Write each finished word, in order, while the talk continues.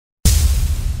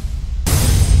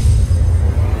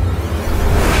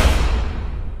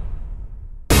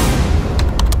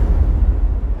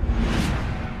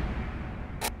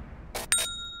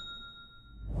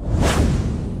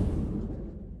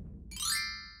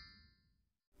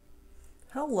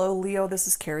Hello, Leo. This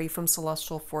is Carrie from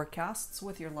Celestial Forecasts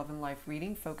with your love and life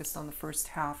reading focused on the first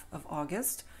half of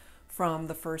August from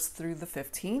the 1st through the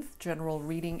 15th. General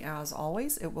reading as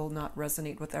always. It will not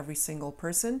resonate with every single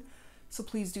person. So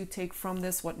please do take from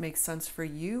this what makes sense for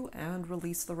you and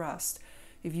release the rest.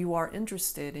 If you are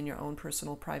interested in your own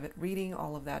personal private reading,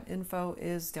 all of that info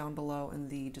is down below in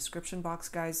the description box,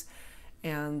 guys.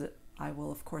 And I will,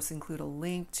 of course, include a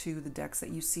link to the decks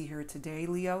that you see here today,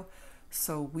 Leo.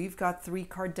 So we've got 3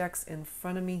 card decks in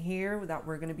front of me here that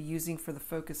we're going to be using for the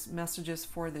focus messages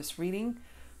for this reading.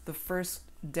 The first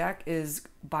deck is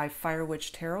by Fire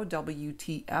Witch Tarot.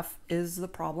 WTF is the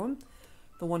problem.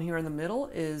 The one here in the middle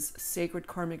is Sacred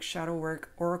Karmic Shadow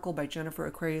Work Oracle by Jennifer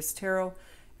Aquarius Tarot.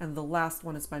 And the last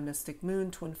one is by Mystic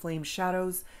Moon, Twin Flame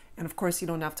Shadows. And of course, you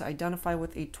don't have to identify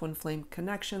with a twin flame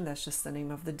connection. That's just the name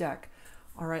of the deck.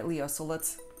 All right, Leo, so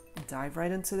let's dive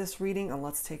right into this reading and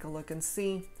let's take a look and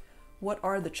see what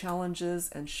are the challenges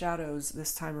and shadows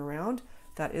this time around.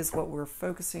 That is what we're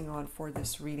focusing on for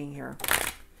this reading here.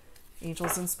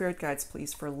 Angels and spirit guides,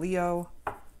 please, for Leo,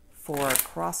 for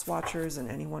cross watchers, and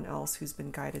anyone else who's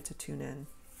been guided to tune in.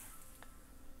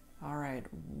 All right,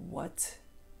 what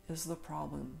is the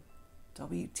problem?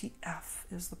 WTF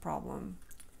is the problem.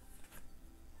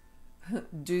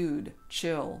 Dude,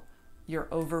 chill. You're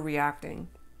overreacting.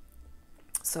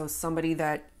 So somebody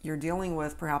that you're dealing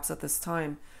with perhaps at this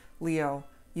time, Leo,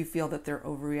 you feel that they're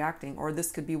overreacting, or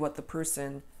this could be what the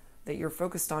person that you're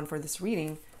focused on for this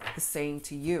reading is saying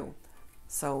to you.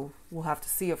 So we'll have to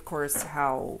see, of course,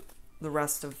 how the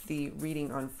rest of the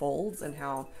reading unfolds and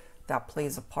how that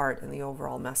plays a part in the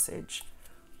overall message.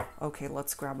 Okay,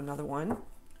 let's grab another one.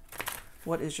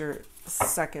 What is your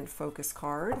second focus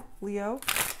card, Leo?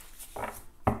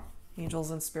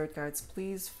 Angels and spirit guides,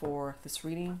 please, for this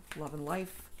reading, love and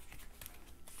life.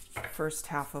 First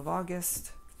half of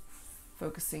August.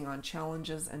 Focusing on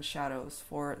challenges and shadows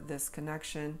for this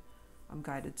connection. I'm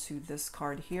guided to this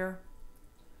card here.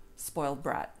 Spoiled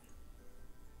brat.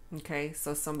 Okay,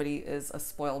 so somebody is a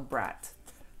spoiled brat.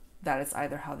 That is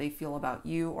either how they feel about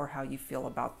you or how you feel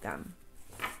about them.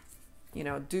 You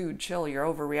know, dude, chill, you're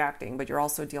overreacting, but you're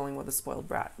also dealing with a spoiled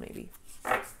brat, maybe.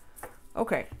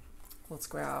 Okay, let's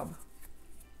grab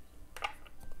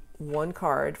one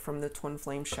card from the Twin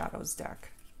Flame Shadows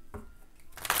deck.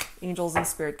 Angels and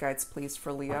spirit guides, please,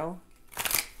 for Leo.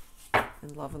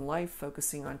 In love and life,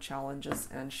 focusing on challenges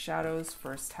and shadows,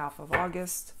 first half of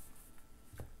August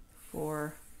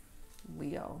for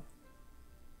Leo.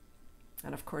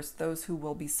 And of course, those who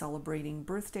will be celebrating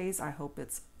birthdays, I hope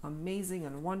it's amazing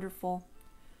and wonderful.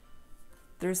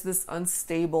 There's this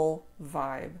unstable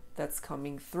vibe that's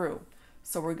coming through.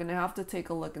 So we're going to have to take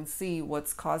a look and see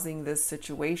what's causing this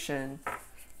situation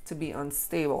to be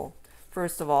unstable.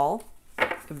 First of all,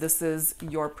 if this is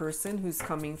your person who's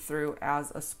coming through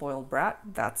as a spoiled brat,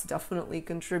 that's definitely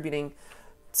contributing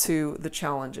to the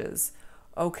challenges.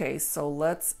 Okay, so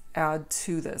let's add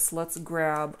to this. Let's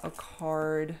grab a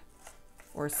card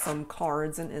or some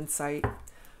cards and insight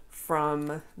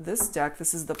from this deck.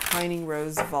 This is the Pining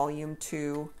Rose Volume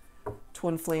 2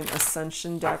 Twin Flame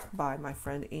Ascension deck by my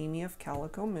friend Amy of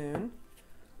Calico Moon.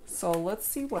 So let's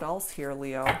see what else here,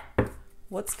 Leo.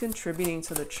 What's contributing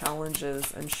to the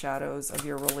challenges and shadows of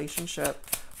your relationship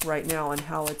right now and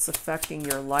how it's affecting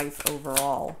your life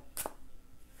overall?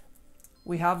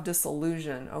 We have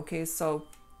disillusion. Okay, so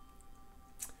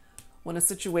when a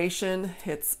situation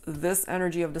hits this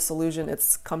energy of disillusion,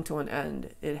 it's come to an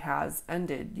end. It has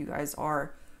ended. You guys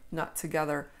are not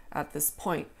together at this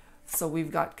point. So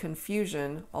we've got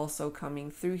confusion also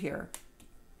coming through here.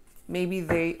 Maybe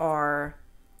they are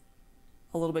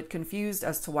a little bit confused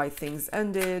as to why things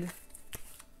ended.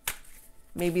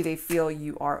 Maybe they feel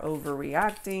you are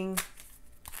overreacting,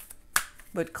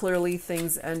 but clearly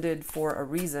things ended for a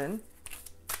reason.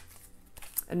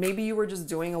 And maybe you were just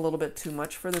doing a little bit too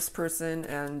much for this person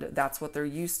and that's what they're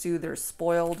used to. They're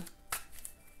spoiled.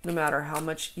 No matter how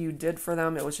much you did for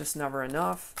them, it was just never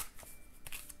enough.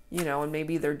 You know, and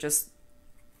maybe they're just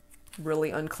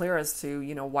really unclear as to,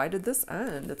 you know, why did this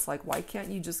end? It's like, why can't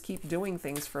you just keep doing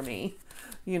things for me?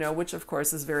 You know, which of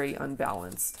course is very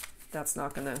unbalanced. That's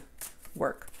not going to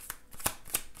work.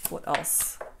 What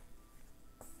else?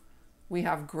 We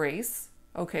have grace.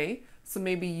 Okay, so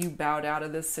maybe you bowed out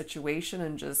of this situation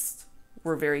and just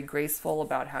were very graceful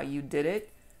about how you did it.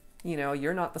 You know,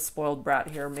 you're not the spoiled brat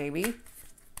here, maybe.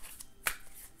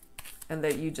 And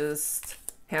that you just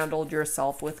handled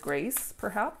yourself with grace,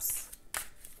 perhaps.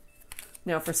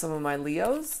 Now, for some of my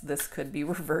Leos, this could be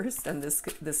reversed, and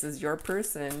this is your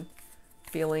person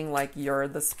feeling like you're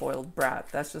the spoiled brat.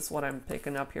 That's just what I'm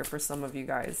picking up here for some of you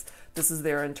guys. This is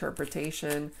their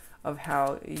interpretation of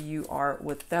how you are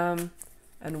with them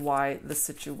and why the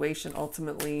situation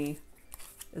ultimately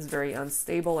is very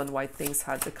unstable and why things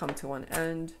had to come to an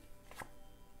end.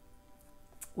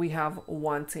 We have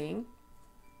wanting.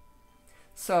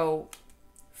 So,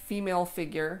 female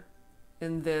figure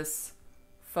in this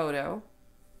photo,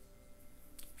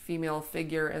 female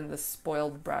figure in the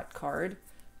spoiled brat card,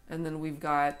 and then we've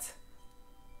got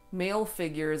male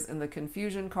figures in the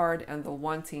confusion card and the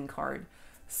wanting card.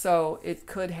 So it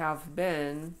could have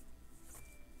been,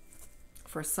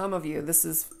 for some of you, this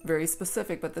is very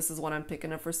specific, but this is what I'm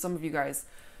picking up for some of you guys,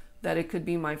 that it could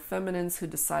be my feminines who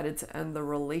decided to end the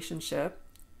relationship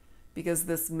because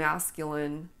this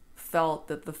masculine felt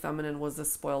that the feminine was a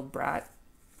spoiled brat.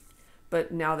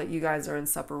 But now that you guys are in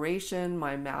separation,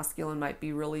 my masculine might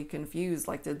be really confused.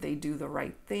 Like, did they do the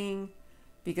right thing?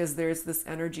 Because there's this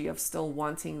energy of still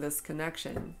wanting this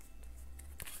connection.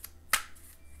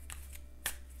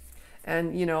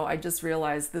 And, you know, I just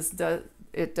realized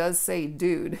it does say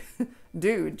dude,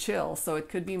 dude, chill. So it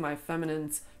could be my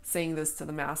feminines saying this to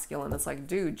the masculine. It's like,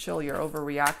 dude, chill, you're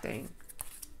overreacting.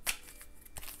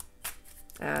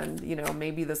 And, you know,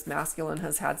 maybe this masculine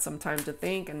has had some time to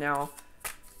think and now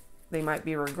they might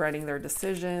be regretting their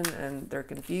decision and they're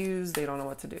confused. They don't know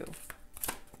what to do.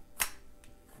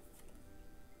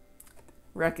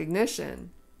 Recognition.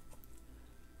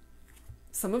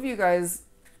 Some of you guys,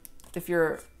 if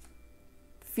you're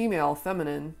female,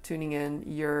 feminine, tuning in,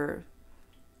 your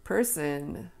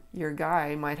person, your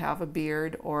guy might have a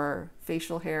beard or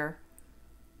facial hair.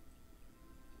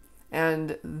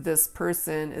 And this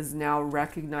person is now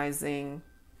recognizing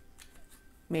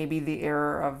maybe the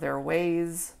error of their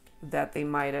ways, that they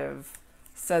might have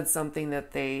said something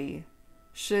that they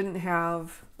shouldn't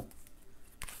have,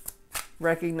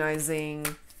 recognizing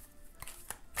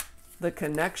the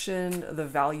connection, the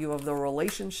value of the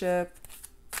relationship.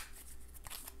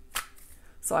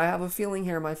 So I have a feeling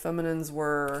here my feminines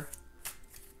were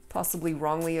possibly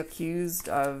wrongly accused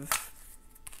of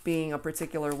being a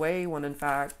particular way when in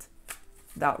fact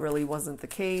that really wasn't the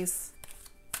case.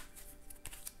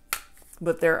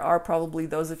 But there are probably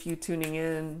those of you tuning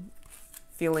in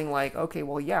feeling like, okay,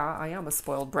 well, yeah, I am a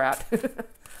spoiled brat,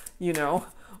 you know,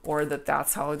 or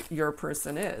that's how your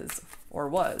person is or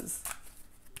was.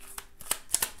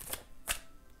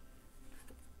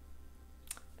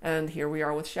 And here we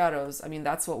are with shadows. I mean,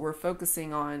 that's what we're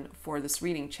focusing on for this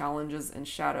reading, challenges and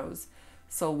shadows.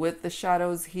 So with the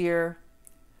shadows here,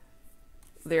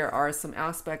 there are some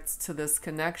aspects to this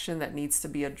connection that needs to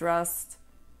be addressed.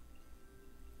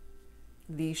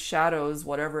 These shadows,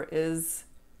 whatever is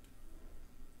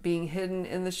being hidden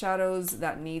in the shadows,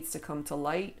 that needs to come to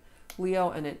light, Leo,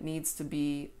 and it needs to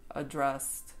be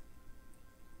addressed.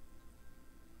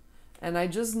 And I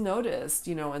just noticed,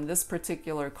 you know, in this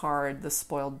particular card, the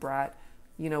spoiled brat,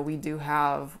 you know, we do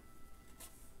have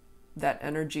that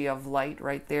energy of light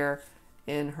right there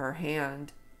in her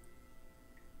hand.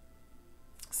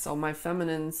 So my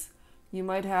feminines, you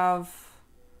might have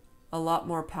a lot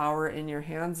more power in your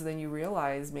hands than you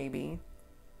realize, maybe.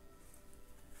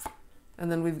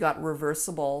 And then we've got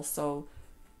reversible. So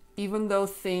even though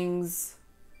things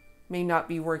may not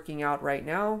be working out right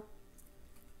now,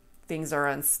 things are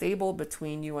unstable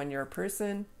between you and your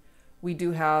person, we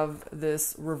do have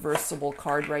this reversible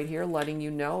card right here letting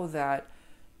you know that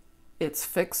it's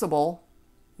fixable,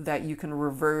 that you can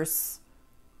reverse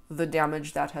the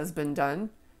damage that has been done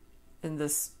in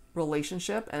this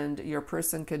relationship, and your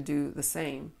person could do the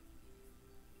same.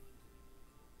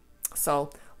 So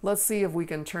let's see if we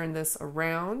can turn this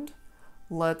around.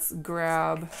 Let's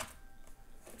grab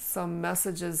some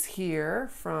messages here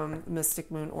from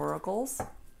Mystic Moon Oracles.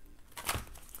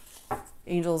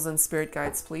 Angels and spirit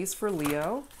guides, please, for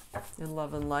Leo in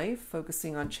love and life,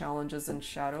 focusing on challenges and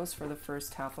shadows for the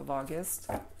first half of August.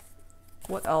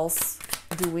 What else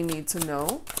do we need to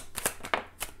know?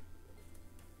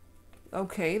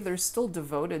 Okay, they're still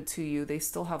devoted to you. They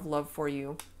still have love for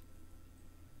you.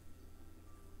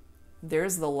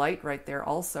 There's the light right there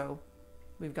also.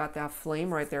 We've got that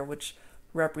flame right there, which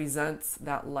represents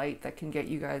that light that can get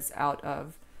you guys out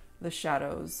of the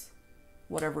shadows,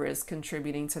 whatever is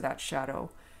contributing to that shadow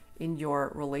in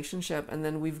your relationship. And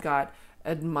then we've got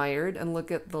admired, and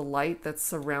look at the light that's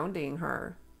surrounding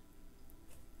her.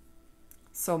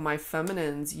 So my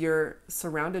feminines, you're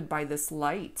surrounded by this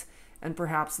light. And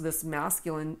perhaps this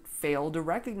masculine failed to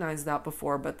recognize that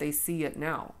before, but they see it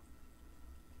now.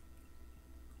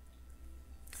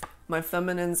 My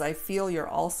feminines, I feel you're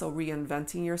also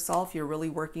reinventing yourself. You're really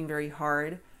working very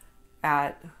hard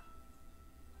at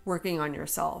working on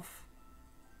yourself.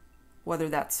 Whether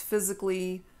that's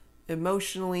physically,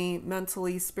 emotionally,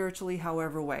 mentally, spiritually,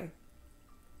 however way.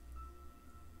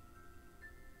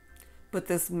 But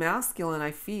this masculine,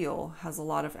 I feel, has a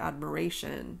lot of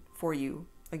admiration for you.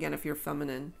 Again, if you're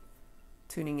feminine,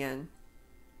 tuning in.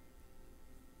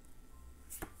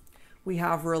 We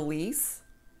have release,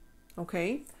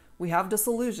 okay? We have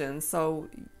disillusion, so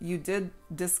you did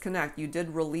disconnect. You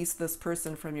did release this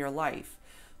person from your life.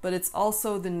 But it's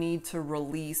also the need to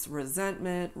release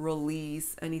resentment,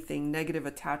 release anything negative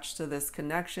attached to this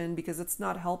connection, because it's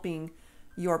not helping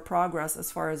your progress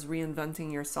as far as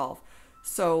reinventing yourself.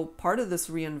 So part of this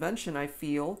reinvention, I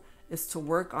feel, is to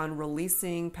work on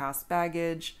releasing past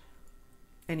baggage,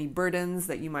 any burdens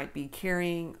that you might be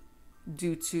carrying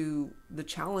due to the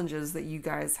challenges that you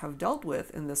guys have dealt with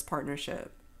in this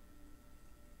partnership.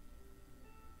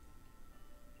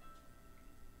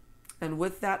 And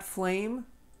with that flame,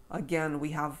 again,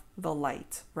 we have the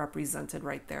light represented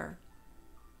right there.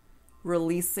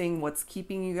 Releasing what's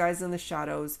keeping you guys in the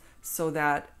shadows so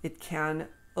that it can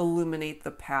illuminate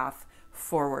the path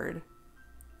forward.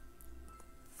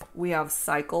 We have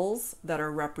cycles that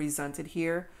are represented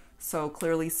here. So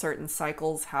clearly certain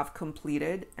cycles have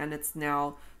completed, and it's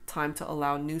now time to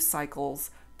allow new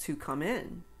cycles to come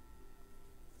in.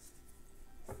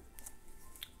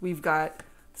 We've got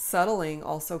settling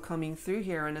also coming through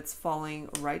here, and it's falling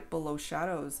right below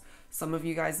shadows. Some of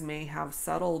you guys may have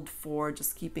settled for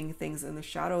just keeping things in the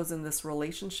shadows in this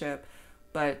relationship,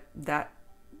 but that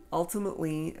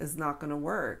ultimately is not going to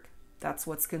work. That's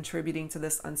what's contributing to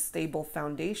this unstable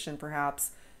foundation,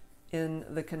 perhaps, in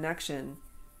the connection.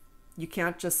 You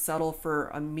can't just settle for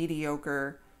a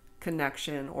mediocre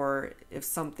connection, or if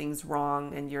something's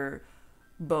wrong and you're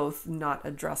both not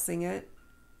addressing it,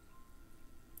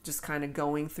 just kind of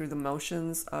going through the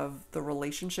motions of the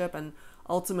relationship. And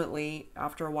ultimately,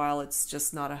 after a while, it's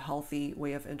just not a healthy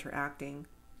way of interacting.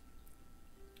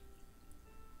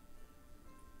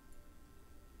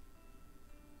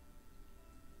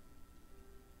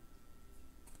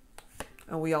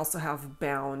 And we also have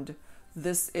bound.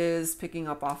 This is picking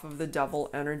up off of the devil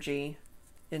energy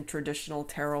in traditional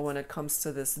tarot when it comes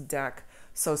to this deck.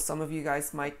 So some of you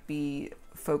guys might be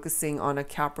focusing on a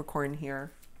Capricorn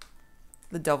here.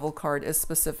 The devil card is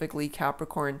specifically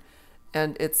Capricorn,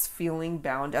 and it's feeling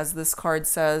bound. As this card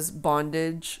says,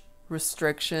 bondage,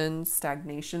 restriction,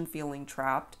 stagnation, feeling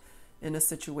trapped in a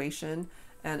situation.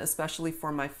 And especially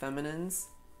for my feminines,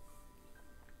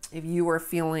 if you are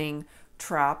feeling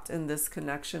trapped in this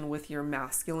connection with your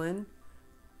masculine,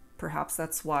 perhaps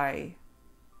that's why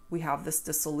we have this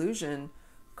disillusion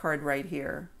card right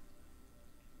here.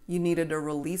 You needed to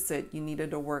release it. You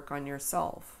needed to work on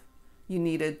yourself. You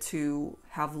needed to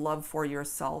have love for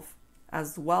yourself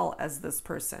as well as this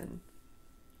person.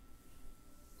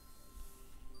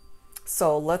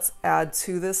 So let's add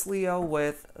to this, Leo,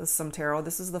 with some tarot.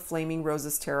 This is the Flaming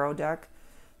Roses Tarot deck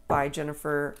by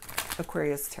Jennifer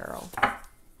Aquarius Tarot.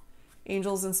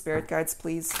 Angels and spirit guides,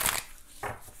 please,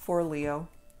 for Leo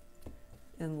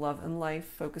in love and life,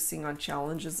 focusing on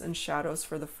challenges and shadows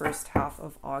for the first half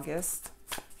of August.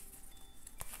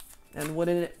 And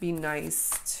wouldn't it be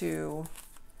nice to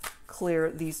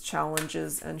clear these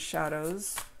challenges and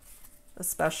shadows,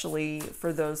 especially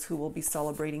for those who will be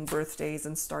celebrating birthdays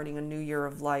and starting a new year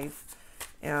of life,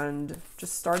 and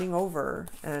just starting over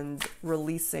and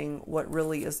releasing what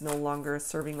really is no longer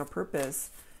serving a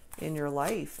purpose in your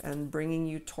life and bringing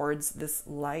you towards this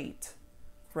light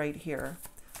right here.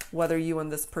 Whether you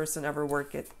and this person ever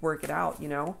work it out, you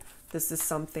know, this is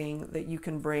something that you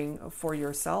can bring for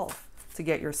yourself to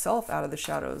get yourself out of the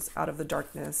shadows, out of the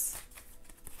darkness.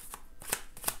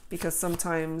 Because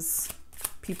sometimes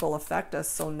people affect us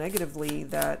so negatively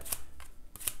that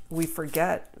we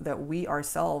forget that we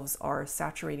ourselves are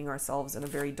saturating ourselves in a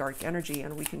very dark energy,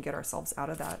 and we can get ourselves out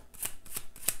of that.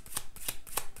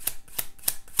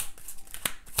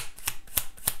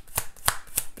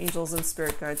 Angels and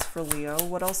spirit guides for Leo.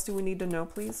 What else do we need to know,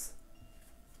 please?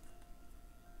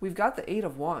 We've got the Eight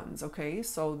of Wands, okay?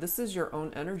 So this is your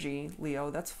own energy,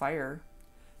 Leo. That's fire.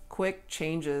 Quick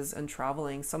changes and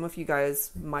traveling. Some of you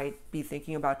guys might be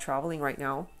thinking about traveling right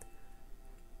now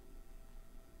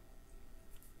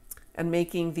and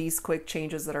making these quick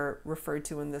changes that are referred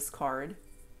to in this card.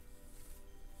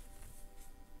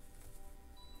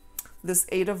 This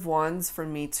Eight of Wands for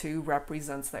me too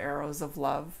represents the arrows of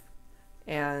love.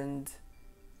 And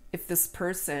if this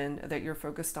person that you're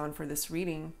focused on for this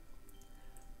reading,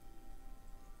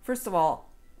 first of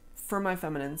all, for my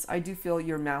feminines, I do feel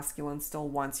your masculine still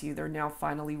wants you. They're now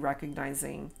finally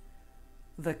recognizing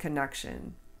the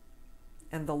connection,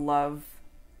 and the love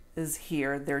is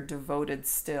here. They're devoted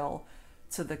still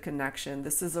to the connection.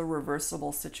 This is a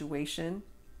reversible situation.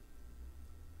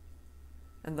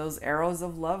 And those arrows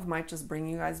of love might just bring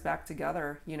you guys back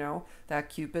together. You know, that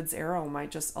Cupid's arrow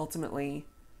might just ultimately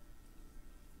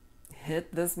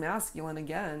hit this masculine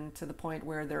again to the point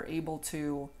where they're able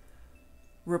to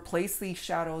replace these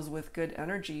shadows with good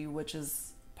energy, which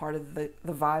is part of the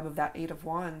vibe of that Eight of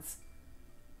Wands.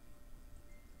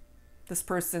 This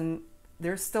person,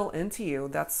 they're still into you.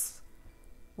 That's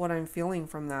what I'm feeling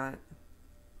from that.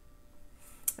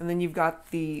 And then you've got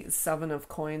the Seven of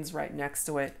Coins right next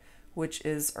to it, which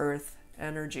is earth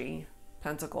energy,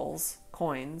 pentacles,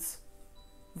 coins,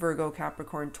 Virgo,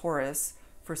 Capricorn, Taurus.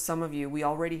 For some of you, we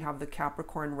already have the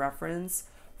Capricorn reference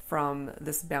from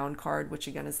this bound card, which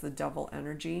again is the Devil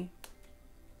energy.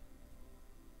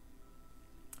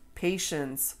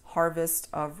 Patience, harvest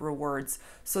of rewards.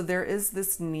 So there is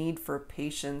this need for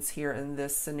patience here in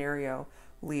this scenario,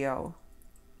 Leo.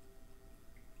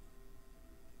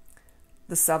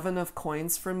 The Seven of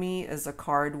Coins for me is a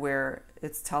card where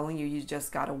it's telling you you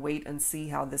just got to wait and see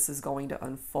how this is going to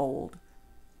unfold.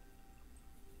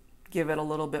 Give it a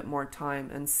little bit more time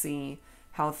and see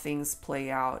how things play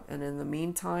out. And in the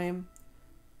meantime,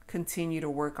 continue to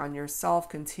work on yourself,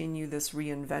 continue this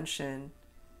reinvention.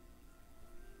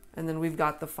 And then we've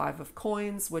got the Five of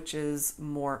Coins, which is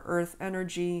more earth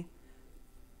energy.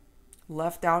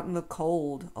 Left out in the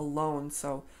cold, alone.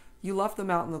 So you left them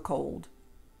out in the cold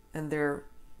and they're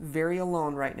very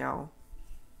alone right now.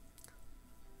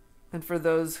 And for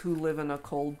those who live in a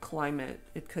cold climate,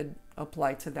 it could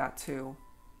apply to that too.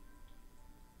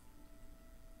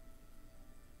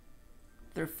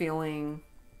 They're feeling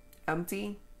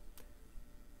empty,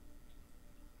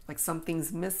 like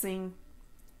something's missing,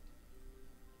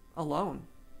 alone.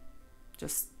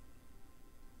 Just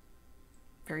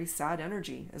very sad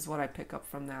energy is what I pick up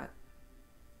from that.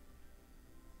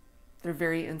 They're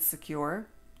very insecure.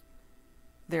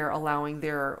 They're allowing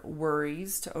their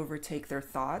worries to overtake their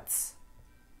thoughts.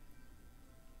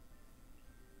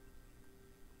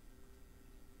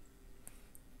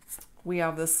 We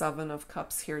have the Seven of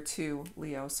Cups here too,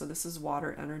 Leo. So this is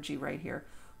water energy right here.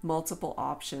 Multiple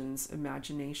options,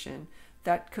 imagination.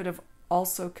 That could have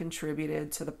also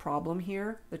contributed to the problem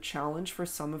here, the challenge for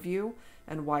some of you,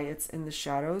 and why it's in the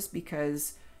shadows,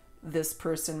 because this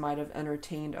person might have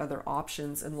entertained other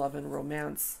options in love and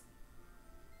romance.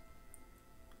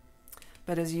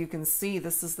 But as you can see,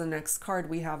 this is the next card.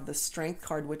 We have the Strength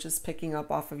card, which is picking up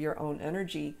off of your own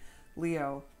energy,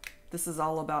 Leo. This is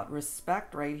all about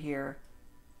respect right here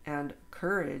and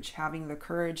courage, having the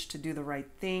courage to do the right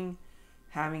thing,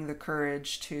 having the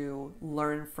courage to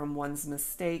learn from one's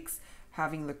mistakes,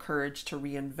 having the courage to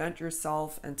reinvent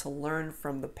yourself and to learn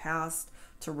from the past,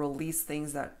 to release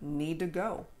things that need to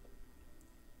go.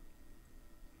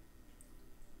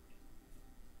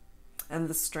 And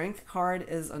the Strength card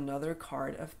is another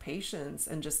card of patience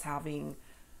and just having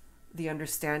the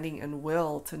understanding and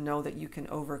will to know that you can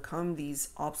overcome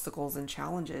these obstacles and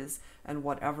challenges and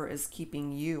whatever is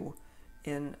keeping you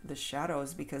in the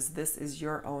shadows, because this is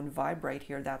your own vibe right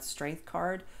here. That Strength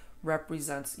card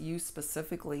represents you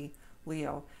specifically,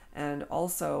 Leo. And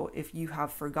also, if you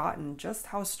have forgotten just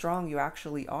how strong you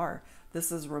actually are, this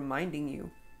is reminding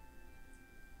you.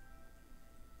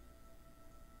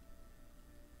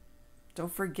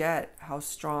 Don't forget how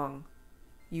strong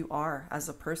you are as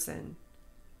a person.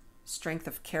 Strength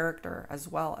of character as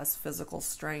well as physical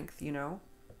strength, you know?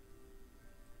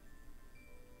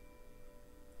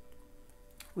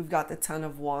 We've got the Ten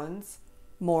of Wands,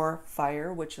 more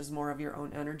fire, which is more of your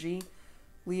own energy,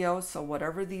 Leo. So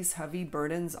whatever these heavy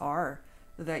burdens are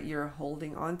that you're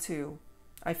holding on to,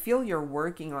 I feel you're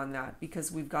working on that, because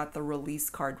we've got the Release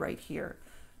card right here.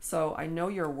 So I know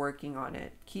you're working on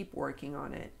it. Keep working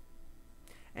on it.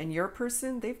 And your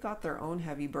person, they've got their own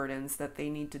heavy burdens that they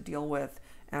need to deal with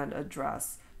and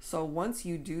address. So once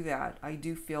you do that, I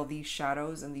do feel these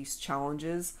shadows and these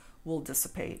challenges will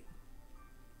dissipate.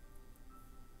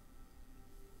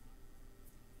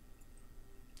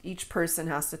 Each person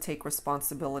has to take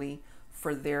responsibility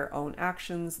for their own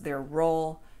actions, their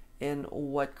role in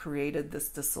what created this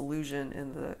disillusion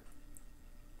in the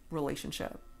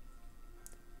relationship.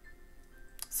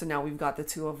 So now we've got the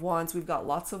Two of Wands. We've got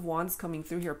lots of wands coming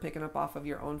through here, picking up off of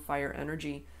your own fire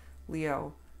energy,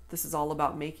 Leo. This is all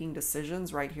about making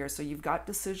decisions right here. So you've got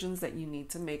decisions that you need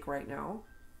to make right now.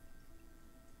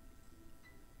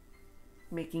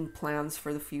 Making plans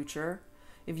for the future.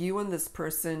 If you and this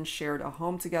person shared a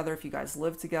home together, if you guys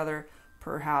live together,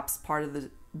 perhaps part of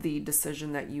the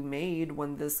decision that you made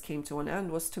when this came to an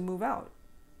end was to move out.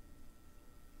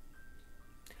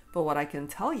 But what I can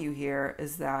tell you here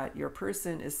is that your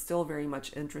person is still very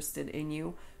much interested in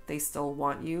you. They still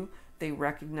want you. They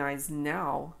recognize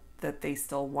now that they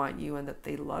still want you and that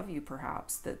they love you,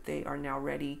 perhaps, that they are now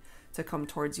ready to come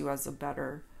towards you as a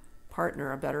better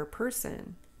partner, a better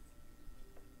person.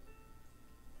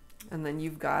 And then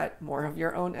you've got more of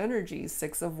your own energy,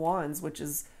 Six of Wands, which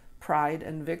is pride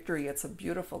and victory. It's a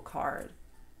beautiful card.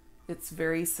 It's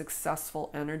very successful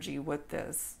energy with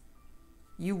this.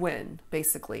 You win,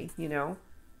 basically, you know.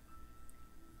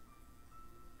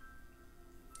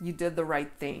 You did the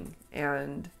right thing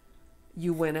and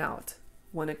you win out.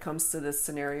 When it comes to this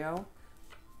scenario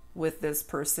with this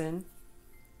person,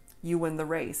 you win the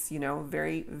race, you know,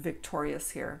 very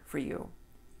victorious here for you.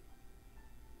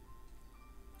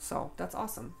 So that's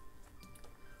awesome.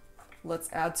 Let's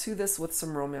add to this with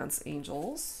some romance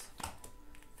angels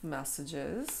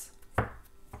messages.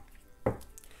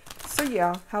 So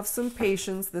yeah, have some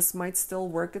patience. This might still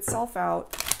work itself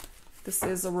out. This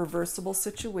is a reversible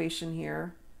situation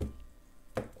here.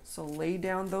 So lay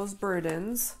down those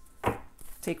burdens,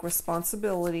 take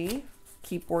responsibility,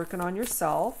 keep working on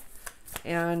yourself,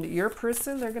 and your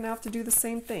person, they're going to have to do the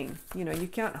same thing. You know, you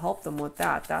can't help them with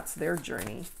that. That's their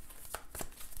journey.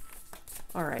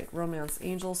 All right, romance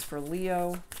angels for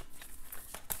Leo.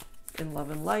 In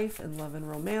love and life, in love and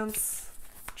romance,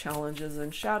 challenges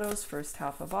and shadows, first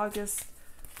half of August.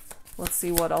 Let's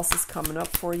see what else is coming up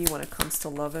for you when it comes to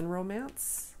love and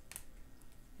romance.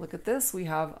 Look at this, we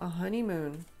have a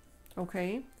honeymoon.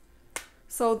 Okay,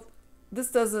 so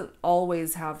this doesn't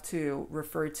always have to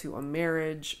refer to a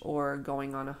marriage or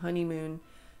going on a honeymoon.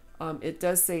 It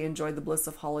does say enjoy the bliss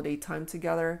of holiday time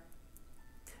together.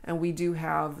 And we do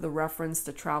have the reference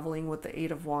to traveling with the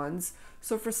Eight of Wands.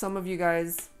 So for some of you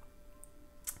guys,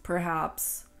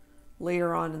 perhaps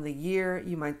later on in the year,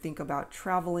 you might think about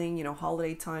traveling, you know,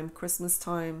 holiday time, Christmas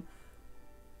time,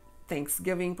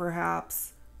 Thanksgiving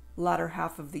perhaps, latter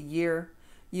half of the year.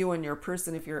 You and your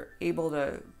person, if you're able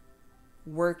to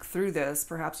work through this,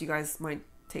 perhaps you guys might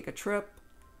take a trip,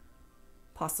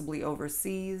 possibly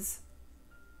overseas.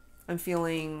 I'm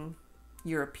feeling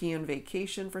European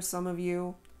vacation for some of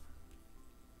you.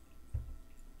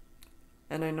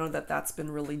 And I know that that's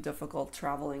been really difficult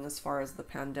traveling as far as the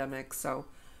pandemic. So,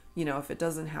 you know, if it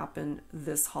doesn't happen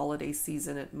this holiday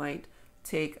season, it might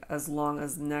take as long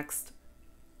as next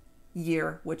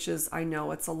year, which is, I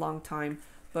know it's a long time,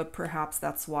 but perhaps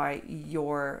that's why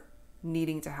you're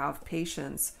needing to have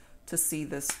patience to see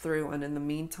this through. And in the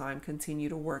meantime, continue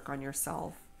to work on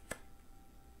yourself.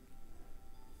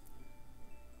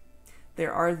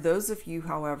 There are those of you,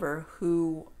 however,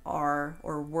 who are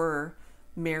or were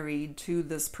married to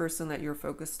this person that you're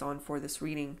focused on for this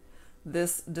reading.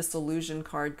 This disillusion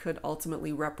card could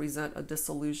ultimately represent a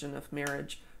dissolution of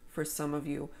marriage for some of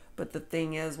you. But the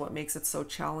thing is, what makes it so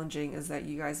challenging is that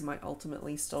you guys might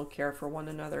ultimately still care for one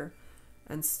another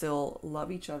and still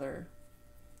love each other.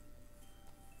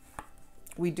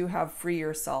 We do have free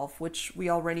yourself, which we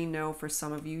already know for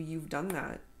some of you, you've done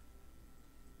that.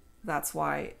 That's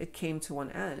why it came to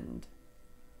an end.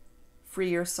 Free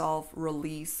yourself,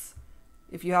 release.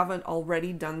 If you haven't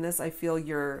already done this, I feel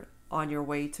you're on your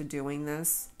way to doing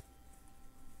this.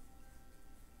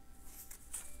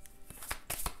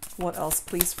 What else,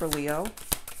 please, for Leo?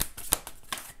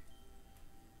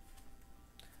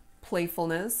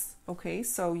 Playfulness. Okay,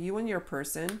 so you and your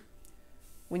person,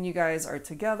 when you guys are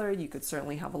together, you could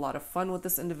certainly have a lot of fun with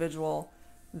this individual.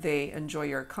 They enjoy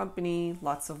your company,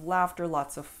 lots of laughter,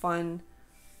 lots of fun.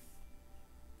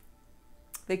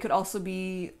 They could also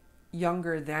be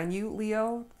younger than you,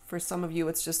 Leo. For some of you,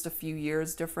 it's just a few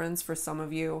years difference. For some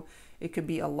of you, it could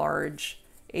be a large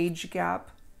age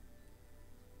gap.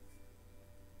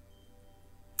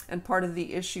 And part of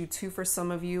the issue too for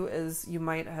some of you is you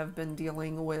might have been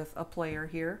dealing with a player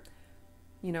here.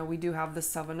 You know, we do have the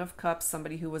Seven of Cups,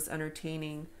 somebody who was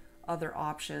entertaining other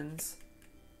options.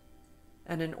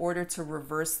 And in order to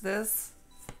reverse this,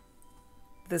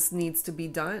 this needs to be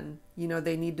done. You know,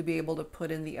 they need to be able to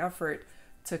put in the effort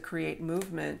to create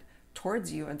movement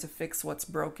towards you and to fix what's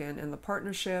broken in the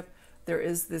partnership. There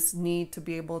is this need to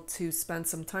be able to spend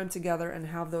some time together and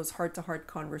have those heart-to-heart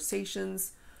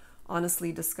conversations.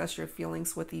 Honestly, discuss your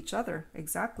feelings with each other.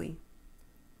 Exactly.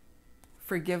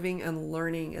 Forgiving and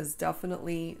learning is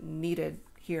definitely needed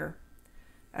here.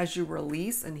 As you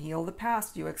release and heal the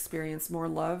past, you experience more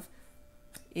love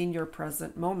in your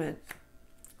present moment.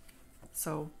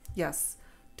 So yes,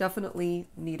 definitely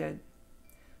needed.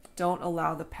 Don't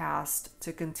allow the past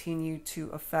to continue to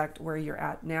affect where you're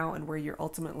at now and where you're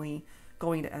ultimately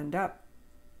going to end up.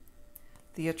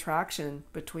 The attraction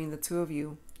between the two of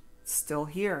you still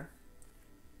here.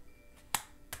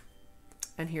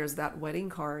 And here's that wedding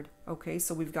card. Okay,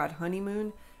 so we've got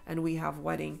honeymoon and we have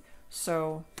wedding.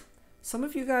 So some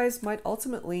of you guys might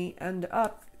ultimately end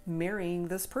up marrying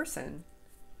this person.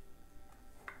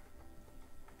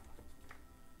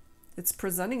 It's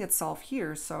presenting itself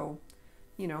here. So,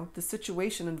 you know, the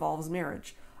situation involves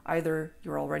marriage. Either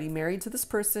you're already married to this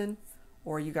person,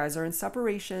 or you guys are in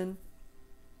separation,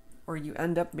 or you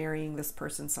end up marrying this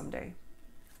person someday.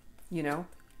 You know?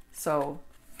 So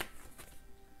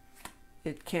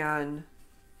it can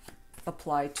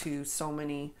apply to so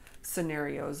many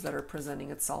scenarios that are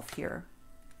presenting itself here.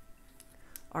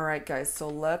 All right, guys, so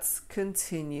let's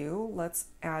continue. Let's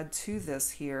add to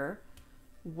this here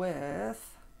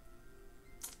with,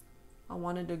 I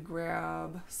wanted to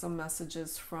grab some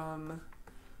messages from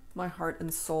my Heart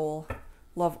and Soul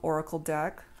Love Oracle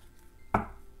deck.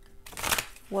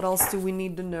 What else do we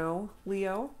need to know,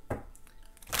 Leo,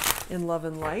 in love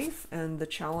and life, and the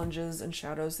challenges and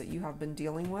shadows that you have been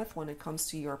dealing with when it comes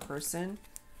to your person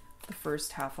the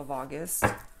first half of August?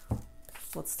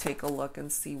 Let's take a look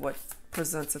and see what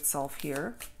presents itself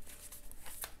here.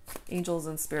 Angels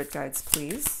and spirit guides,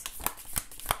 please.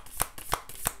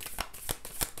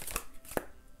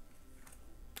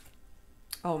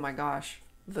 Oh my gosh,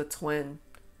 the twin.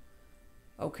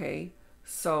 Okay,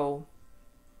 so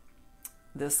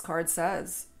this card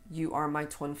says, you are my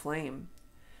twin flame.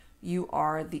 You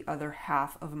are the other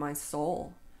half of my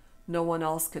soul. No one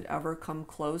else could ever come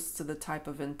close to the type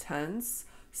of intense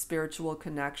spiritual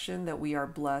connection that we are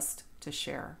blessed to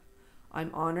share.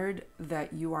 I'm honored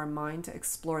that you are mine to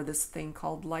explore this thing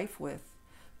called life with.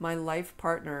 My life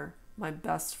partner, my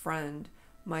best friend,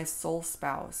 my soul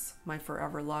spouse, my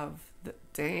forever love.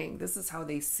 Dang, this is how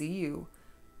they see you,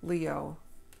 Leo.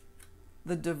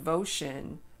 The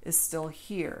devotion is still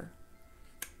here.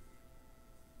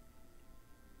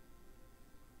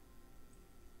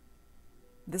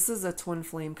 This is a twin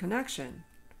flame connection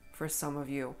for some of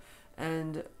you.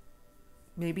 And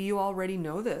maybe you already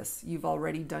know this. You've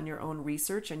already done your own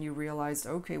research and you realized,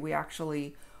 okay, we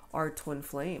actually are twin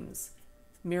flames,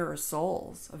 mirror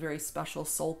souls, a very special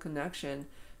soul connection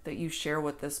that you share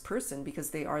with this person because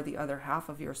they are the other half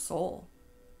of your soul.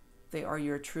 They are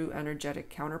your true energetic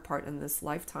counterpart in this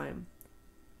lifetime.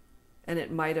 And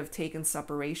it might have taken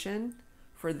separation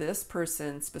for this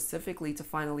person specifically to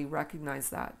finally recognize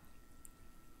that.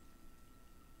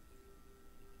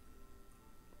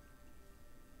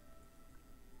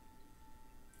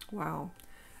 Wow.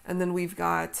 And then we've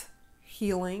got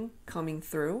healing coming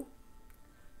through.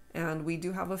 And we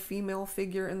do have a female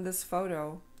figure in this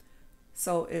photo.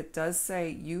 So it does say,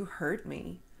 you hurt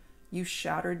me. You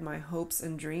shattered my hopes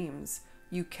and dreams.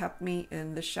 You kept me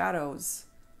in the shadows,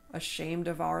 ashamed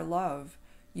of our love.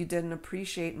 You didn't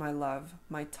appreciate my love,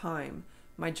 my time,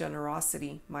 my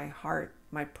generosity, my heart,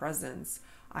 my presence.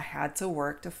 I had to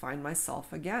work to find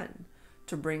myself again,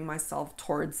 to bring myself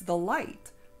towards the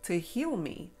light, to heal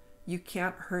me. You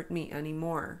can't hurt me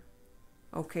anymore.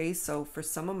 Okay, so for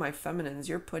some of my feminines,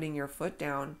 you're putting your foot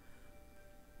down,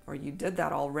 or you did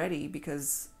that already,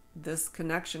 because this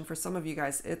connection for some of you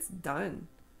guys, it's done.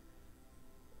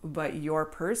 But your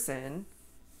person,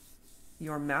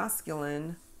 your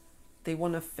masculine, they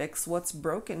want to fix what's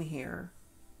broken here.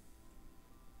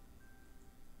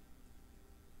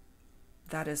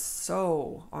 That is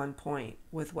so on point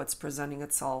with what's presenting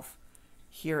itself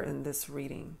here in this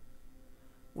reading.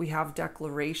 We have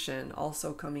declaration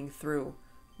also coming through,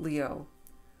 Leo.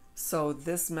 So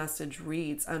this message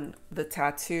reads, and the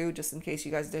tattoo, just in case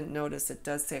you guys didn't notice, it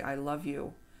does say, I love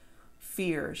you.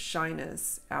 Fear,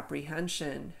 shyness,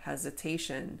 apprehension,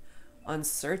 hesitation,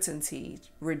 uncertainty,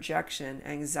 rejection,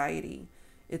 anxiety.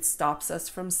 It stops us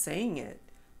from saying it,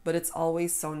 but it's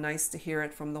always so nice to hear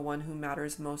it from the one who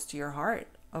matters most to your heart,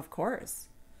 of course.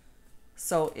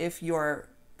 So if your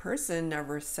person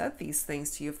never said these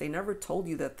things to you, if they never told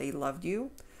you that they loved you,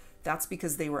 that's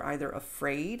because they were either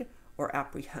afraid or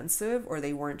apprehensive, or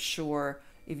they weren't sure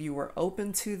if you were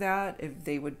open to that, if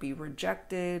they would be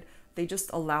rejected. They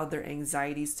just allowed their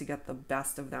anxieties to get the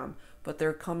best of them. But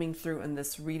they're coming through in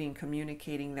this reading,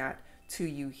 communicating that to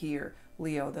you here,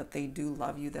 Leo, that they do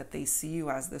love you, that they see you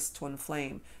as this twin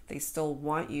flame. They still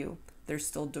want you. They're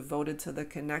still devoted to the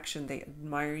connection. They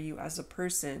admire you as a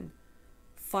person.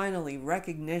 Finally,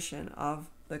 recognition of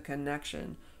the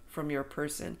connection from your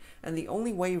person. And the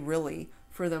only way really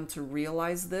for them to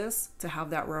realize this, to have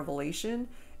that revelation,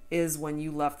 is when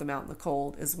you left them out in the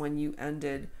cold, is when you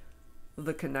ended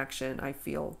the connection, I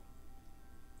feel.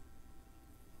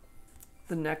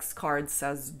 The next card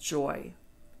says joy.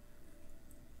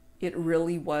 It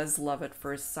really was love at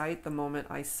first sight the moment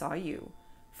I saw you.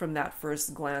 From that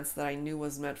first glance that I knew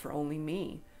was meant for only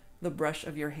me. The brush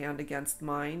of your hand against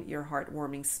mine, your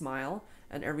heartwarming smile,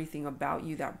 and everything about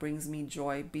you that brings me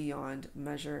joy beyond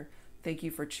measure. Thank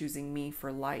you for choosing me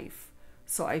for life.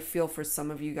 So I feel for some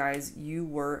of you guys, you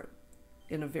were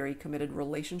in a very committed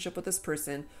relationship with this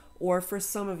person, or for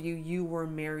some of you, you were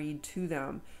married to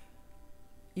them.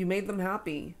 You made them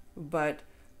happy, but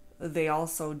they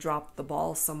also dropped the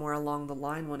ball somewhere along the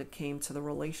line when it came to the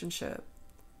relationship.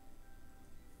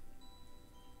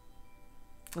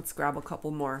 Let's grab a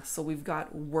couple more. So we've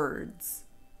got words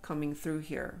coming through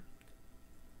here.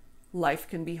 Life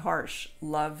can be harsh,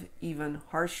 love even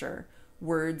harsher.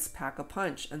 Words pack a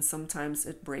punch, and sometimes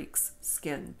it breaks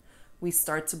skin. We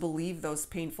start to believe those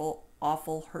painful,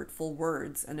 awful, hurtful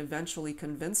words and eventually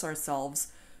convince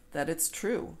ourselves that it's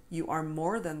true. You are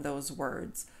more than those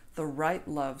words. The right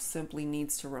love simply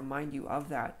needs to remind you of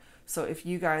that. So if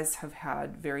you guys have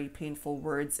had very painful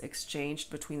words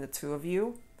exchanged between the two of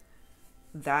you,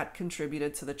 that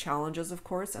contributed to the challenges, of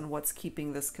course, and what's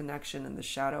keeping this connection in the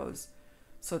shadows.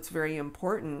 So it's very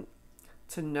important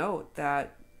to note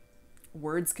that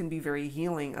words can be very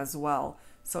healing as well.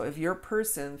 So if your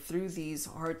person, through these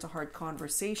heart-to-heart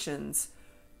conversations,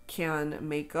 can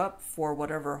make up for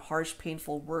whatever harsh,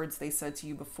 painful words they said to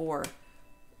you before,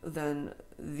 then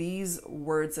these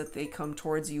words that they come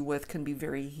towards you with can be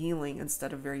very healing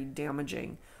instead of very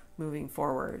damaging moving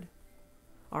forward.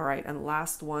 All right, and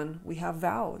last one, we have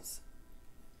vows.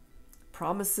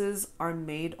 Promises are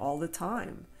made all the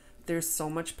time. There's so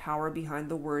much power behind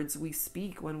the words we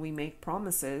speak when we make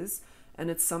promises, and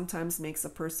it sometimes makes a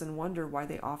person wonder why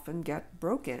they often get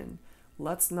broken.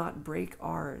 Let's not break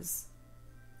ours.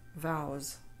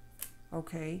 Vows.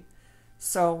 Okay,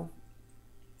 so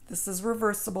this is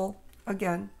reversible.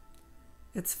 Again,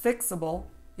 it's fixable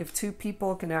if two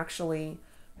people can actually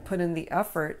put in the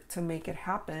effort to make it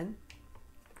happen.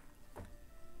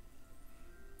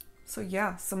 So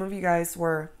yeah, some of you guys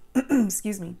were,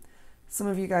 excuse me, some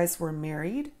of you guys were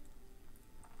married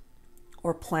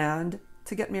or planned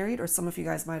to get married, or some of you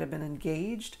guys might have been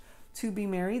engaged to be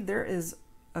married. There is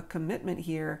a commitment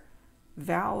here,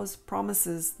 vows,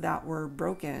 promises that were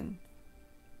broken.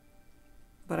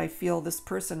 But I feel this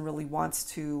person really wants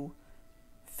to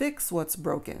fix what's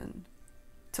broken,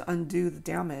 to undo the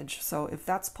damage. So if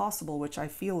that's possible, which I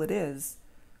feel it is,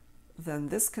 then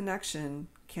this connection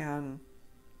can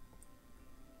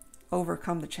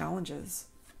overcome the challenges.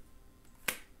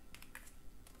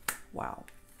 Wow.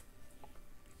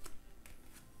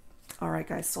 All right,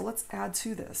 guys, so let's add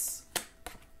to this.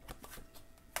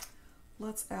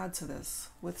 Let's add to this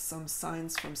with some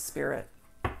signs from Spirit.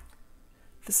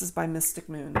 This is by Mystic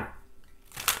Moon.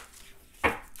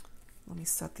 Let me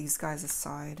set these guys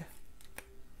aside.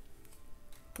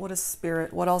 What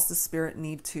else does Spirit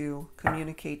need to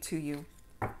communicate to you?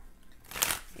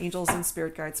 Angels and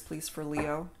Spirit guides, please, for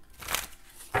Leo.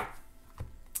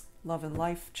 Love and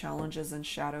life, challenges and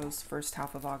shadows, first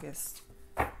half of August.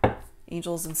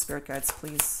 Angels and Spirit guides,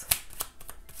 please.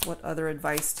 What other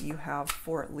advice do you have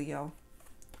for Leo?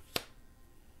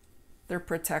 They're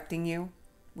protecting you.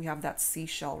 We have that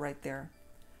seashell right there.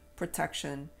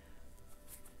 Protection.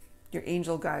 Your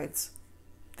angel guides,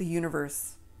 the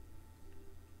universe,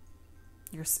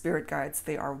 your spirit guides,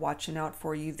 they are watching out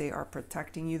for you. They are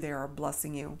protecting you. They are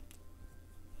blessing you.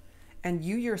 And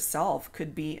you yourself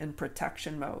could be in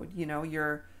protection mode. You know,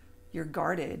 you're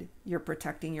guarded. You're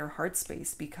protecting your heart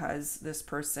space because this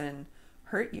person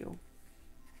hurt you.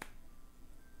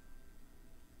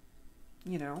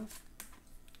 You know,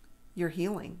 you're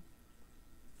healing.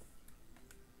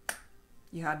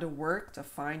 You had to work to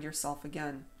find yourself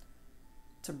again,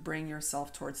 to bring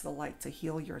yourself towards the light, to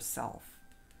heal yourself.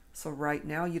 So right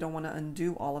now, you don't want to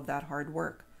undo all of that hard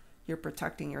work. You're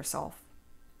protecting yourself.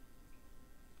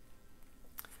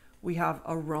 We have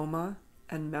aroma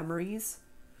and memories.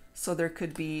 So there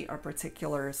could be a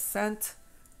particular scent,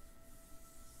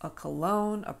 a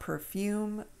cologne, a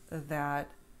perfume that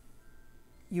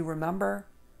you remember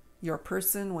your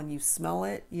person when you smell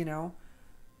it, you know.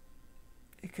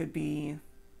 It could be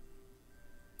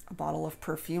a bottle of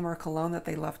perfume or cologne that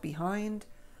they left behind,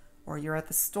 or you're at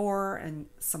the store and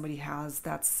somebody has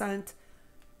that scent.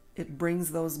 It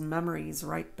brings those memories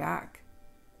right back.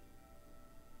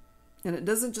 And it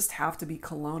doesn't just have to be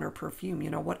cologne or perfume,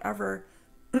 you know, whatever,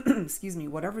 excuse me,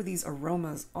 whatever these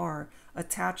aromas are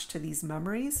attached to these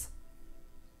memories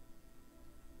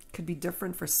could be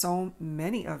different for so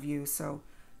many of you. So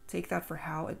take that for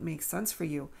how it makes sense for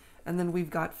you. And then we've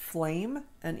got flame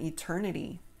and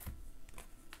eternity.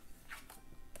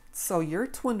 So your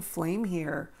twin flame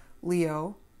here,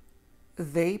 Leo,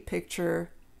 they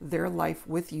picture their life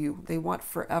with you. They want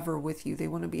forever with you. They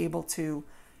want to be able to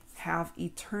have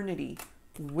eternity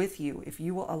with you. If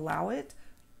you will allow it,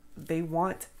 they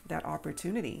want that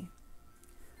opportunity.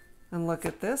 And look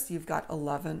at this, you've got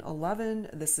 1111.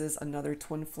 This is another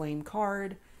twin flame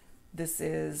card. This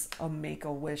is a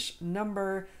make-a-wish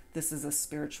number. This is a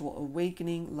spiritual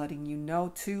awakening, letting you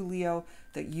know too, Leo,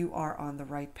 that you are on the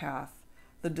right path.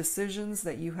 The decisions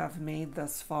that you have made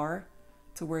thus far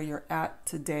to where you're at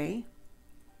today,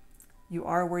 you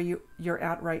are where you're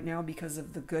at right now because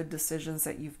of the good decisions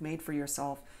that you've made for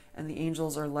yourself. And the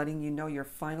angels are letting you know you're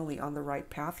finally on the right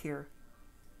path here.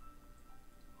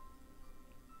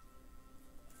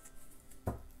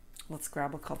 Let's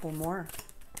grab a couple more.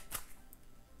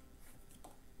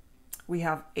 We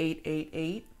have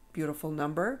 888, beautiful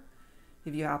number.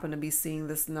 If you happen to be seeing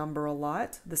this number a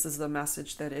lot, this is the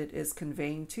message that it is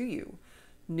conveying to you.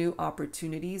 New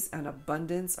opportunities and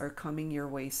abundance are coming your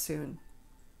way soon.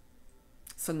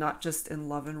 So not just in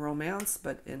love and romance,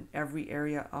 but in every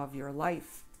area of your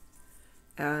life.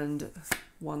 And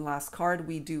one last card,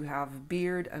 we do have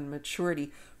beard and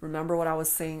maturity. Remember what I was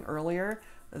saying earlier?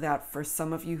 That for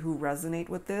some of you who resonate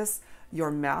with this,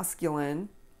 your masculine,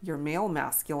 your male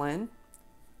masculine,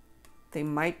 they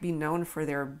might be known for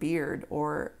their beard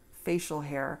or facial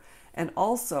hair. And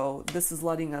also, this is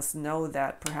letting us know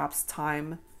that perhaps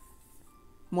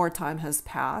more time has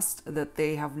passed, that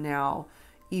they have now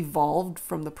evolved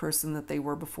from the person that they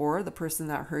were before, the person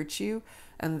that hurt you,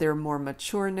 and they're more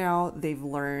mature now. They've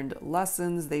learned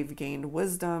lessons, they've gained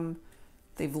wisdom,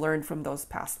 they've learned from those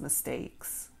past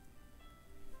mistakes.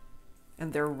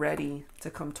 And they're ready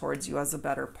to come towards you as a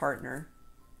better partner.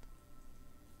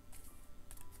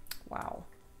 Wow.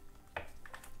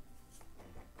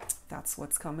 That's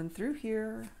what's coming through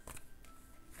here.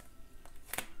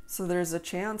 So there's a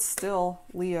chance still,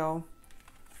 Leo,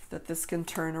 that this can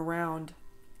turn around.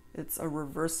 It's a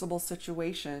reversible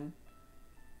situation.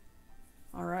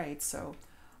 All right, so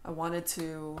I wanted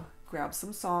to grab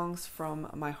some songs from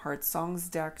my Heart Songs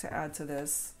deck to add to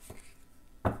this.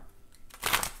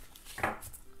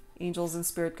 Angels and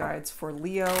Spirit Guides for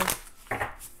Leo,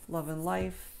 Love and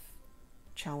Life,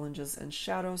 Challenges and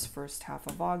Shadows, first half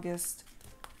of August.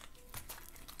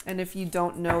 And if you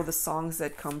don't know the songs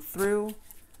that come through,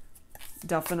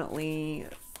 definitely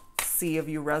see if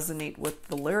you resonate with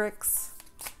the lyrics.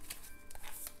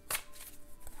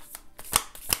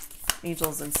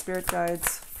 Angels and Spirit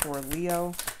Guides for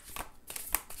Leo.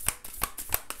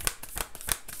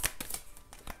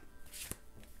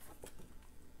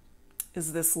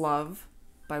 Is This Love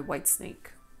by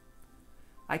Whitesnake.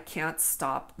 I can't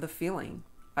stop the feeling.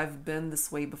 I've been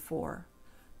this way before,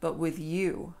 but with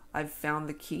you, I've found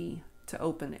the key to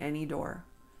open any door.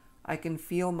 I can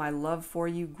feel my love for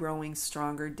you growing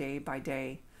stronger day by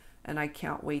day, and I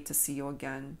can't wait to see you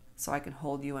again so I can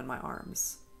hold you in my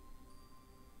arms.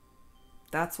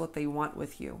 That's what they want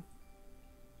with you.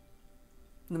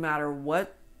 No matter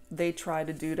what they try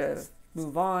to do to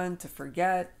move on, to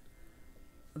forget,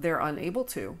 they're unable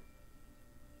to.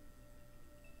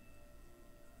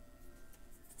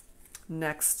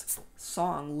 Next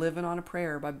song, Living on a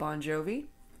Prayer by Bon Jovi.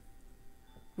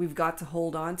 We've got to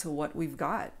hold on to what we've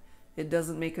got. It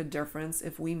doesn't make a difference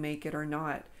if we make it or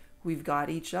not. We've got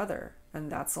each other,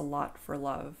 and that's a lot for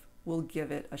love. We'll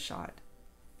give it a shot.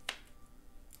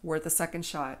 Worth a second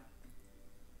shot.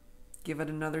 Give it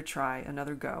another try,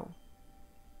 another go.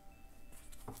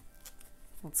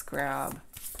 Let's grab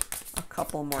a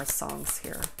couple more songs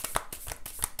here.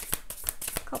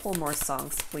 A couple more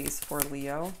songs, please, for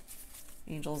Leo.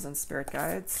 Angels and Spirit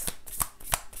Guides.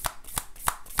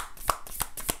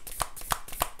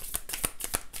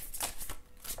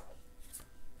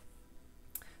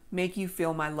 Make You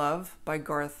Feel My Love by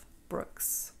Garth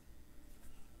Brooks.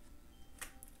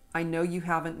 I know you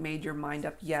haven't made your mind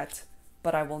up yet,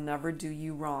 but I will never do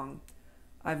you wrong.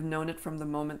 I've known it from the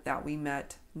moment that we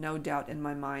met, no doubt in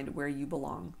my mind where you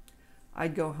belong.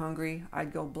 I'd go hungry,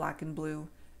 I'd go black and blue,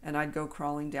 and I'd go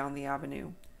crawling down the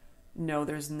avenue. No,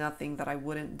 there's nothing that I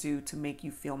wouldn't do to make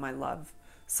you feel my love.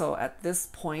 So at this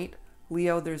point,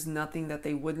 Leo, there's nothing that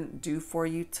they wouldn't do for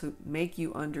you to make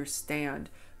you understand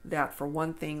that, for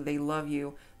one thing, they love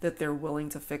you, that they're willing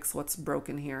to fix what's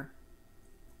broken here.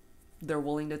 They're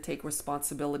willing to take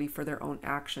responsibility for their own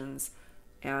actions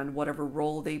and whatever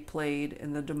role they played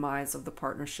in the demise of the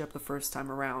partnership the first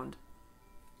time around.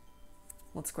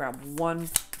 Let's grab one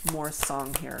more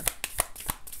song here.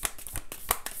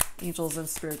 Angels and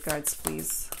Spirit Guides,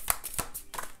 please.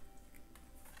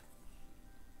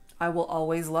 I Will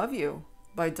Always Love You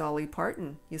by Dolly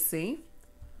Parton. You see?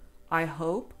 I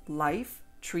hope life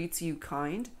treats you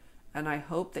kind, and I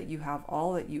hope that you have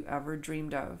all that you ever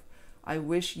dreamed of. I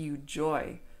wish you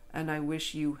joy, and I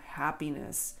wish you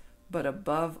happiness, but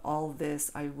above all this,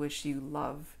 I wish you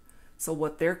love. So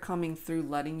what they're coming through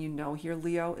letting you know here,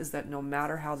 Leo, is that no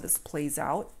matter how this plays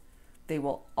out, they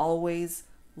will always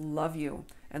love you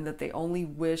and that they only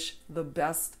wish the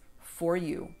best for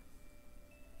you.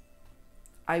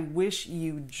 I wish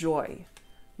you joy,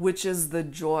 which is the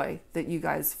joy that you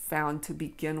guys found to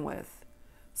begin with.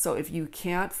 So if you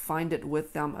can't find it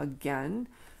with them again,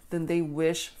 then they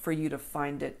wish for you to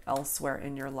find it elsewhere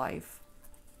in your life.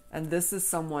 And this is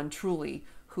someone truly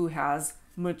who has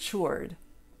matured,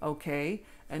 okay?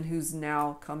 And who's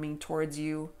now coming towards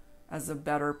you as a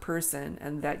better person,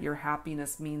 and that your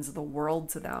happiness means the world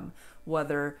to them,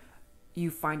 whether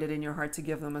you find it in your heart to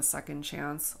give them a second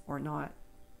chance or not.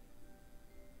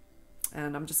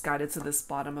 And I'm just guided to this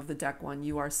bottom of the deck one.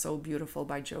 You Are So Beautiful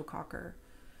by Joe Cocker.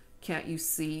 Can't you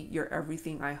see? You're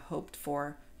everything I hoped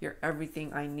for. You're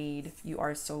everything I need. You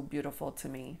are so beautiful to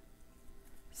me.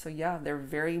 So yeah, they're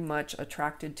very much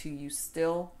attracted to you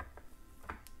still.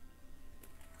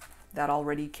 That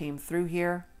already came through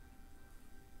here.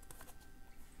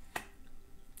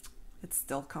 It's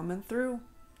still coming through.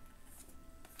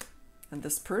 And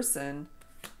this person,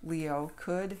 Leo,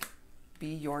 could be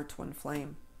your twin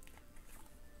flame.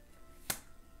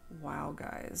 Wow,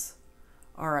 guys.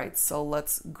 All right, so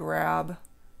let's grab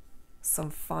some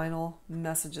final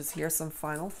messages here, some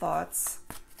final thoughts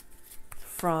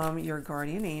from your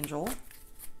guardian angel.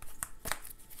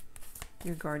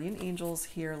 Your guardian angel's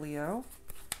here, Leo.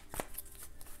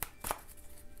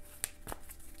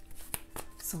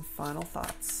 Some final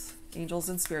thoughts. Angels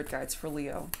and spirit guides for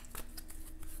Leo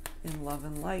in love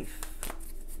and life.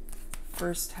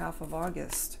 First half of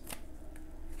August.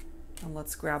 And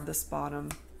let's grab this bottom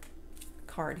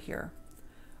card here.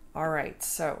 All right,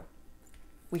 so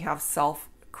we have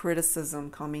self-criticism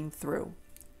coming through.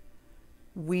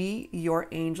 We, your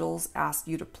angels, ask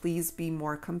you to please be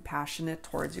more compassionate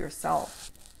towards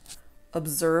yourself.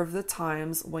 Observe the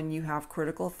times when you have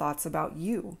critical thoughts about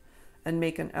you and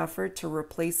make an effort to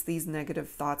replace these negative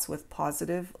thoughts with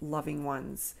positive, loving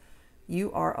ones.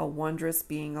 You are a wondrous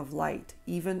being of light,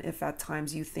 even if at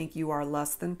times you think you are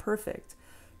less than perfect.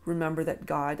 Remember that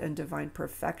God and divine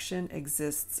perfection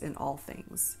exists in all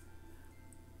things.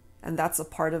 And that's a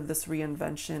part of this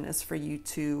reinvention, is for you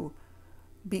to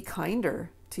be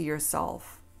kinder to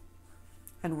yourself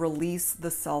and release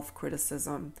the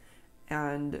self-criticism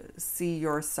and see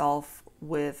yourself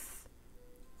with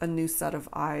a new set of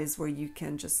eyes where you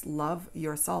can just love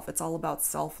yourself. It's all about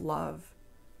self-love.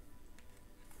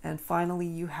 And finally,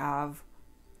 you have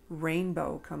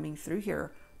rainbow coming through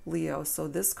here, Leo. So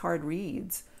this card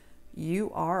reads,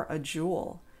 you are a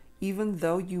jewel, even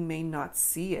though you may not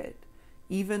see it.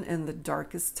 Even in the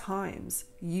darkest times,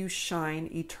 you shine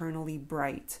eternally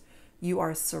bright. You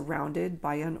are surrounded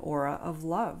by an aura of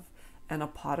love, and a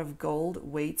pot of gold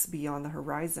waits beyond the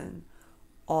horizon.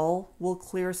 All will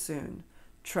clear soon.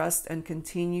 Trust and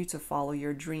continue to follow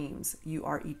your dreams. You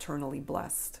are eternally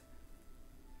blessed.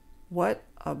 What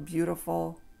a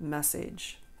beautiful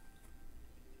message.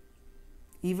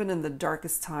 Even in the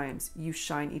darkest times, you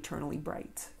shine eternally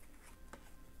bright.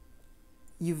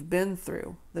 You've been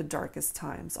through the darkest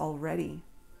times already.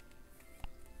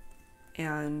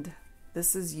 And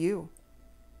this is you.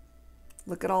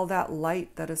 Look at all that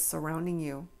light that is surrounding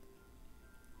you.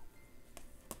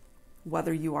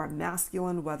 Whether you are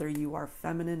masculine, whether you are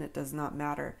feminine, it does not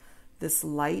matter. This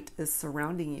light is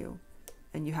surrounding you,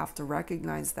 and you have to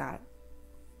recognize that.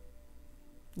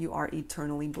 You are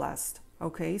eternally blessed.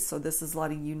 Okay, so this is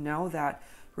letting you know that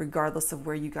regardless of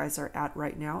where you guys are at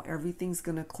right now, everything's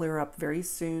going to clear up very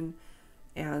soon,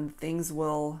 and things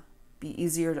will be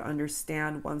easier to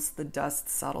understand once the dust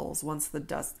settles, once the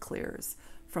dust clears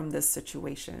from this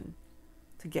situation,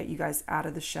 to get you guys out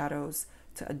of the shadows,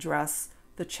 to address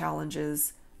the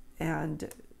challenges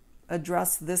and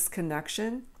address this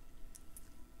connection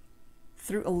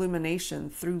through illumination,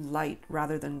 through light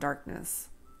rather than darkness.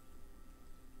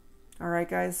 All right,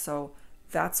 guys, so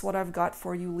that's what I've got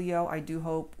for you, Leo. I do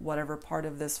hope whatever part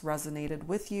of this resonated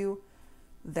with you,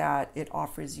 that it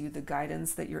offers you the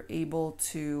guidance that you're able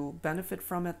to benefit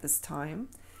from at this time.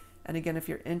 And again, if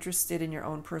you're interested in your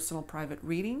own personal private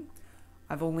reading,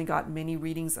 I've only got mini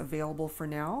readings available for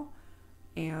now.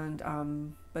 And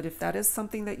but if that is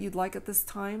something that you'd like at this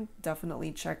time,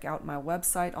 definitely check out my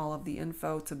website. All of the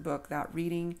info to book that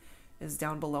reading is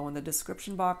down below in the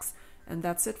description box. And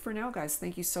that's it for now, guys.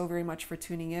 Thank you so very much for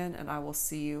tuning in, and I will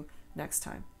see you next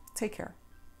time. Take care.